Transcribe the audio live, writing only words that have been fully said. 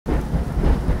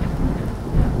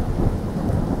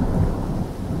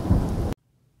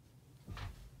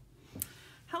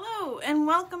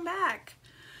welcome back.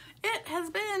 It has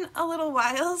been a little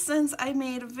while since I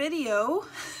made a video.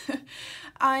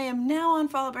 I am now on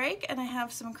fall break and I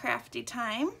have some crafty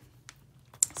time.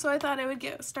 So I thought I would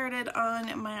get started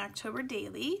on my October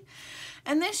daily.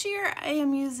 And this year I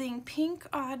am using Pink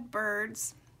Odd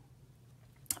Birds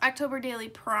October daily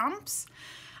prompts.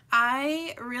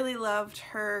 I really loved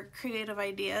her creative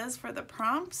ideas for the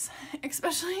prompts,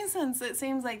 especially since it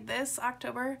seems like this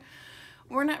October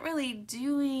we're not really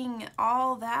doing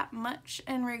all that much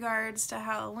in regards to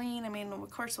Halloween. I mean, of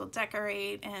course we'll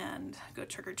decorate and go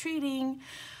trick-or-treating,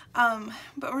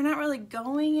 but we're not really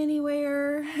going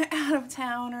anywhere out of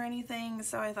town or anything.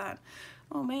 So I thought,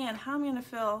 oh man, how am I gonna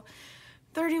fill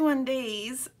 31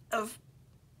 days of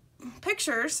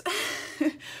pictures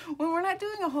when we're not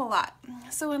doing a whole lot?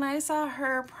 So when I saw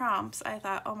her prompts, I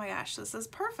thought, oh my gosh, this is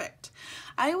perfect.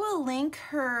 I will link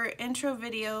her intro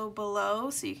video below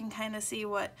so you can kind of see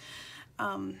what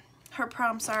her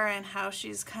prompts are and how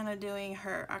she's kind of doing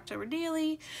her October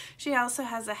daily. She also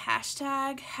has a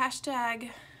hashtag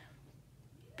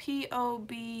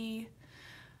POBOD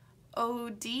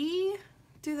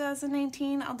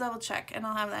 2019. I'll double check and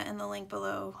I'll have that in the link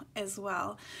below as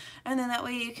well. And then that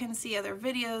way you can see other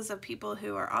videos of people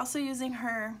who are also using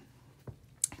her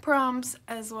prompts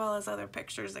as well as other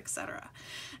pictures, etc.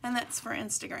 And that's for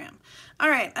Instagram. All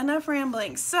right, enough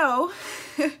rambling. So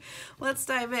let's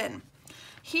dive in.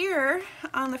 Here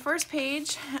on the first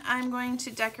page, I'm going to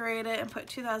decorate it and put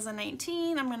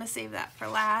 2019. I'm going to save that for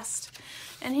last.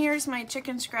 And here's my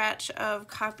chicken scratch of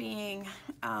copying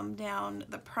down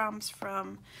the prompts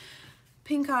from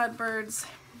Pink Odd Birds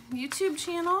YouTube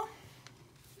channel.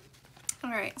 All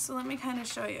right, so let me kind of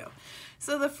show you.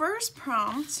 So the first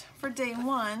prompt for day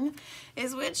one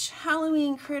is, which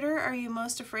Halloween critter are you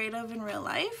most afraid of in real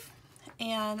life?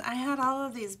 And I had all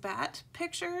of these bat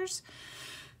pictures.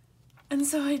 And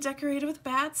so I decorated with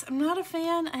bats. I'm not a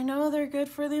fan. I know they're good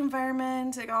for the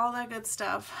environment, like all that good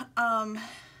stuff. But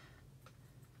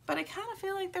I kind of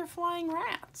feel like they're flying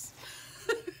rats.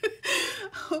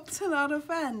 Hope to not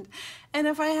offend. And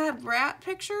if I had rat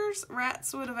pictures,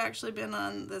 rats would have actually been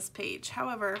on this page.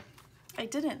 However, I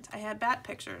didn't. I had bat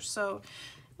pictures. So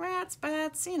rats,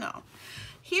 bats, you know.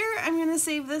 Here, I'm going to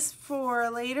save this for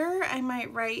later. I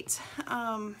might write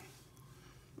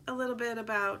a little bit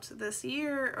about this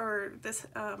year or this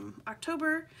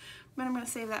October, but I'm going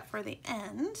to save that for the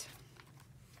end.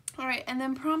 All right, and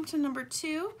then prompt number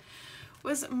 2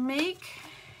 was make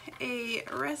a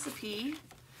recipe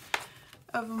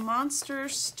of monster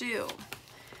stew.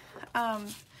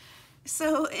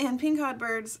 So in Pink Odd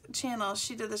Bird's channel,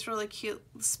 she did this really cute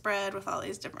spread with all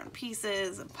these different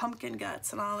pieces and pumpkin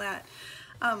guts and all that.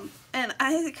 And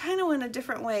I kind of went a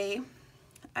different way.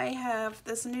 I have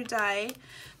this new dye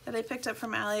that I picked up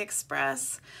from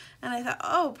AliExpress, and I thought,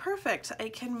 oh, perfect. I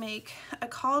can make a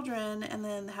cauldron and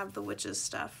then have the witch's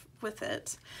stuff with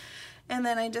it. And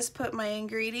then I just put my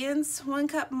ingredients: 1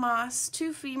 cup moss,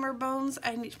 2 femur bones.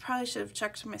 Probably should have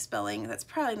checked my spelling. That's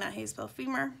probably not how you spell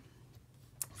femur.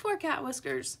 4 cat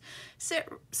whiskers,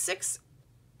 6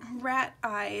 rat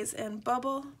eyes, and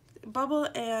bubble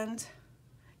and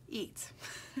eat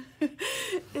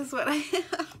is what I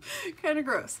have. Kind of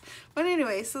gross. But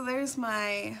anyway, so there's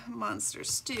my monster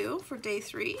stew for day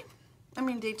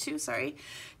 2, sorry.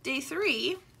 Day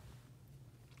 3,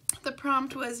 the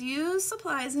prompt was use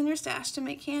supplies in your stash to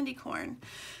make candy corn.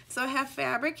 So I have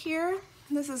fabric here.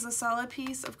 This is a solid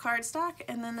piece of cardstock,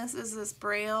 and then this is this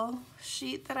braille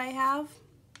sheet that I have.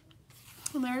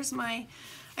 And there's I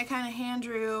kind of hand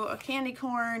drew a candy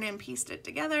corn and pieced it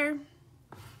together.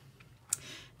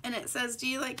 And it says, do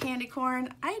you like candy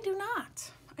corn? I do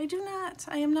not. I do not.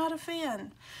 I am not a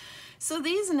fan. So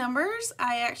these numbers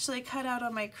I actually cut out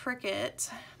on my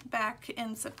Cricut back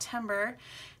in September,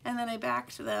 and then I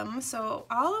backed them. So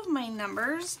all of my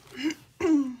numbers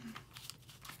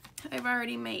I've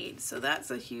already made. So that's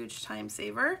a huge time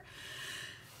saver.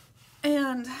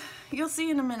 And you'll see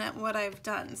in a minute what I've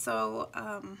done. So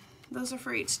those are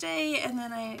for each day, and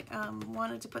then I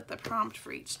wanted to put the prompt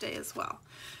for each day as well.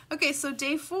 Okay, so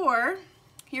day 4,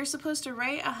 you're supposed to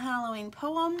write a Halloween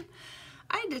poem.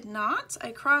 I did not.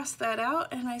 I crossed that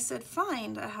out and I said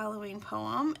find a Halloween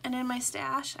poem, and in my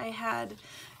stash I had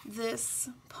this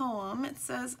poem. It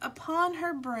says, upon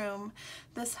her broom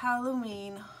this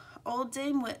Halloween old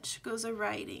Dame Witch goes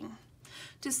a-riding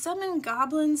to summon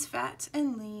goblins fat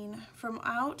and lean from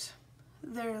out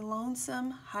their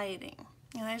lonesome hiding.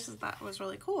 And I just thought it was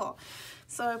really cool.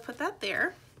 So I put that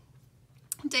there.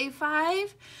 Day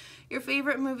 5, your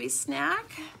favorite movie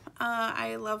snack.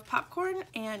 I love popcorn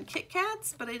and Kit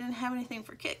Kats, but I didn't have anything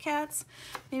for Kit Kats.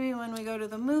 Maybe when we go to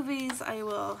the movies, I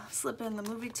will slip in the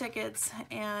movie tickets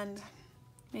and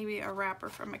maybe a wrapper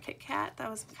from a Kit Kat. That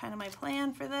was kind of my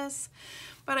plan for this.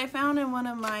 But I found in one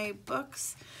of my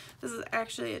books, this is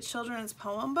actually a children's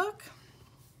poem book.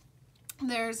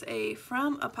 There's a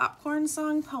From a Popcorn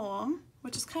Song poem,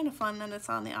 which is kind of fun, and it's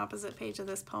on the opposite page of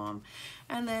this poem.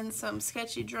 And then some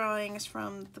sketchy drawings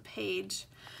from the page.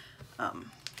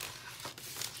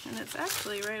 And it's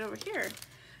actually right over here.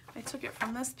 I took it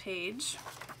from this page.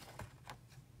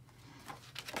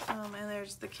 And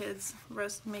there's the kids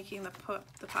making the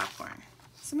popcorn.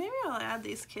 So maybe I'll add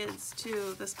these kids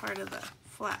to this part of the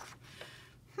flap.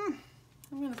 I'm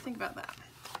gonna think about that.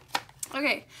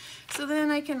 Okay, so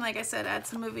then I can, like I said, add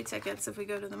some movie tickets if we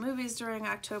go to the movies during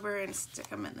October and stick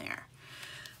them in there.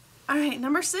 All right,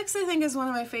 number 6 I think is one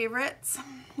of my favorites.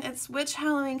 It's which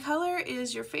Halloween color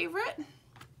is your favorite?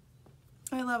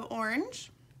 I love orange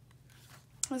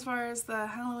as far as the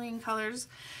Halloween colors,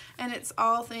 and it's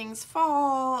all things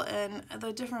fall and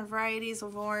the different varieties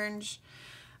of orange,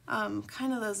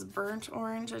 kind of this burnt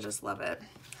orange. I just love it.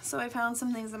 So I found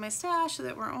some things in my stash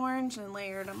that were orange and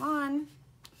layered them on,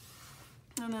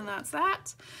 and then that's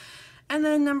that. And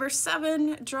then number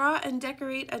 7, draw and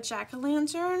decorate a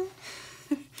jack-o'-lantern.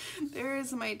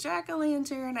 There's my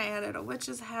jack-o'-lantern. I added a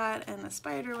witch's hat and a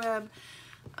spider web.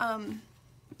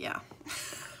 Yeah.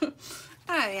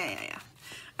 Yeah.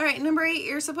 All right, number 8,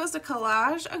 you're supposed to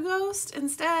collage a ghost.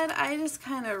 Instead, I just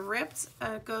kind of ripped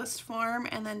a ghost form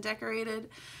and then decorated,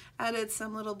 added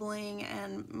some little bling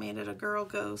and made it a girl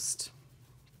ghost.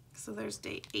 So there's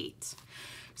day 8.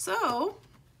 So,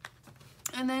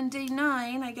 and then day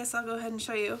 9, I guess I'll go ahead and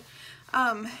show you.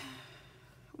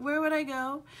 Where would I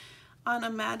go? On a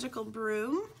magical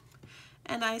broom.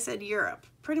 And I said Europe.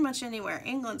 Pretty much anywhere.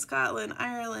 England, Scotland,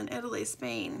 Ireland, Italy,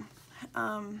 Spain, ...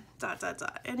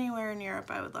 Anywhere in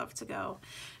Europe I would love to go.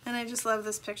 And I just love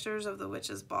this pictures of the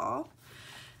witch's ball.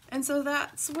 And so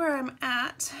that's where I'm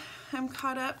at. I'm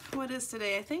caught up. What is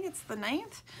today? I think it's the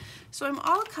 9th. So I'm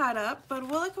all caught up, but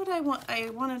look what I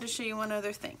wanted to show you one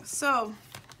other thing. So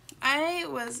I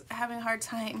was having a hard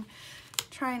time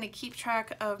trying to keep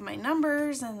track of my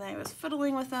numbers, and I was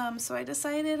fiddling with them, so I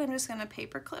decided I'm just going to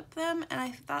paper clip them, and I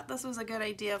thought this was a good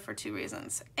idea for 2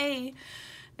 reasons. A,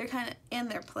 they're kind of in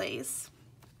their place,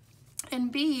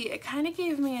 and B, it kind of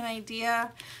gave me an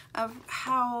idea of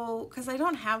how, because I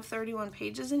don't have 31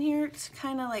 pages in here, to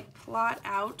kind of like plot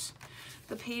out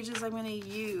the pages I'm going to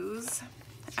use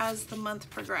as the month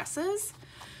progresses.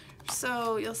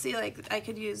 So you'll see, like, I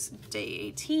could use day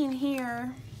 18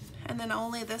 here, and then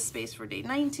only this space for day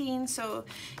 19. So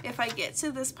if I get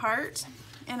to this part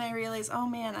and I realize, oh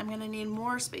man, I'm gonna need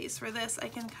more space for this, I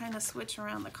can kind of switch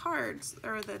around the cards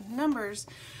or the numbers,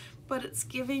 but it's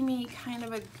giving me kind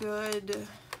of a good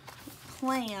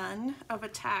plan of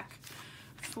attack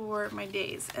for my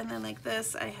days. And then like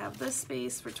this, I have this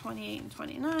space for 28 and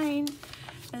 29,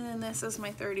 and then this is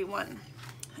my 31.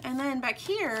 And then back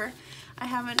here, I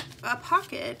have a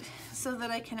pocket so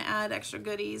that I can add extra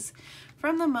goodies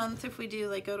from the month if we do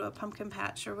like go to a pumpkin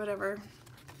patch or whatever,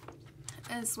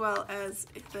 as well as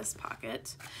this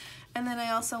pocket. And then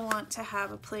I also want to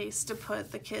have a place to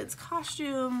put the kids'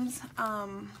 costumes,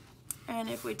 and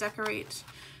if we decorate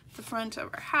the front of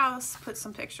our house, put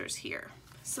some pictures here.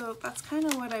 So that's kind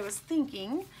of what I was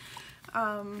thinking.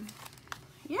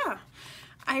 Yeah,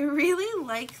 I really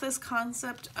like this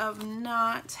concept of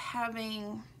not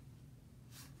having,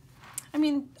 I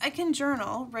mean, I can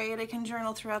journal, right? I can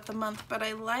journal throughout the month, but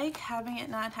I like having it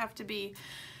not have to be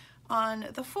on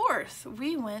the 4th.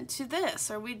 We went to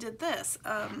this, or we did this,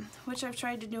 which I've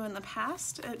tried to do in the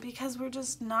past because we're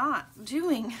just not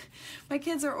doing. My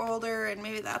kids are older, and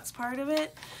maybe that's part of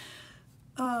it.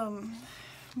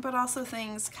 But also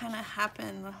things kind of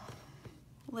happen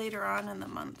later on in the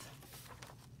month.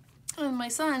 And my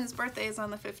son's birthday is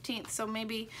on the 15th, so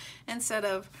maybe instead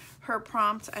of her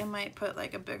prompt, I might put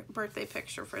like a birthday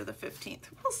picture for the 15th.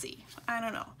 We'll see. I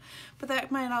don't know. But that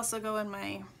might also go in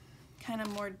my kind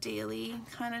of more daily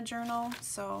kind of journal.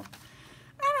 So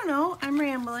I don't know. I'm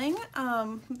rambling.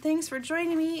 Thanks for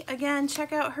joining me. Again,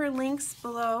 check out her links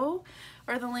below,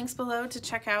 or the links below to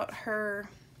check out her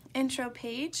intro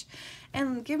page,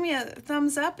 and give me a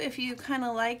thumbs up if you kind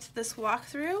of liked this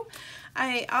walkthrough.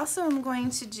 I also am going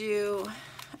to do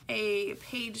a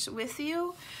page with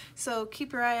you, so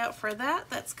keep your eye out for that.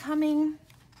 That's coming.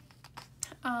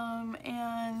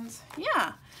 And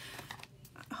yeah,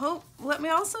 let me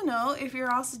also know if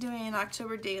you're also doing an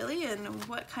October daily and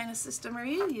what kind of system are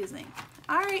you using.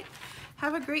 All right,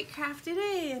 have a great crafty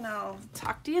day, and I'll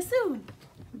talk to you soon.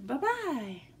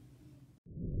 Bye-bye.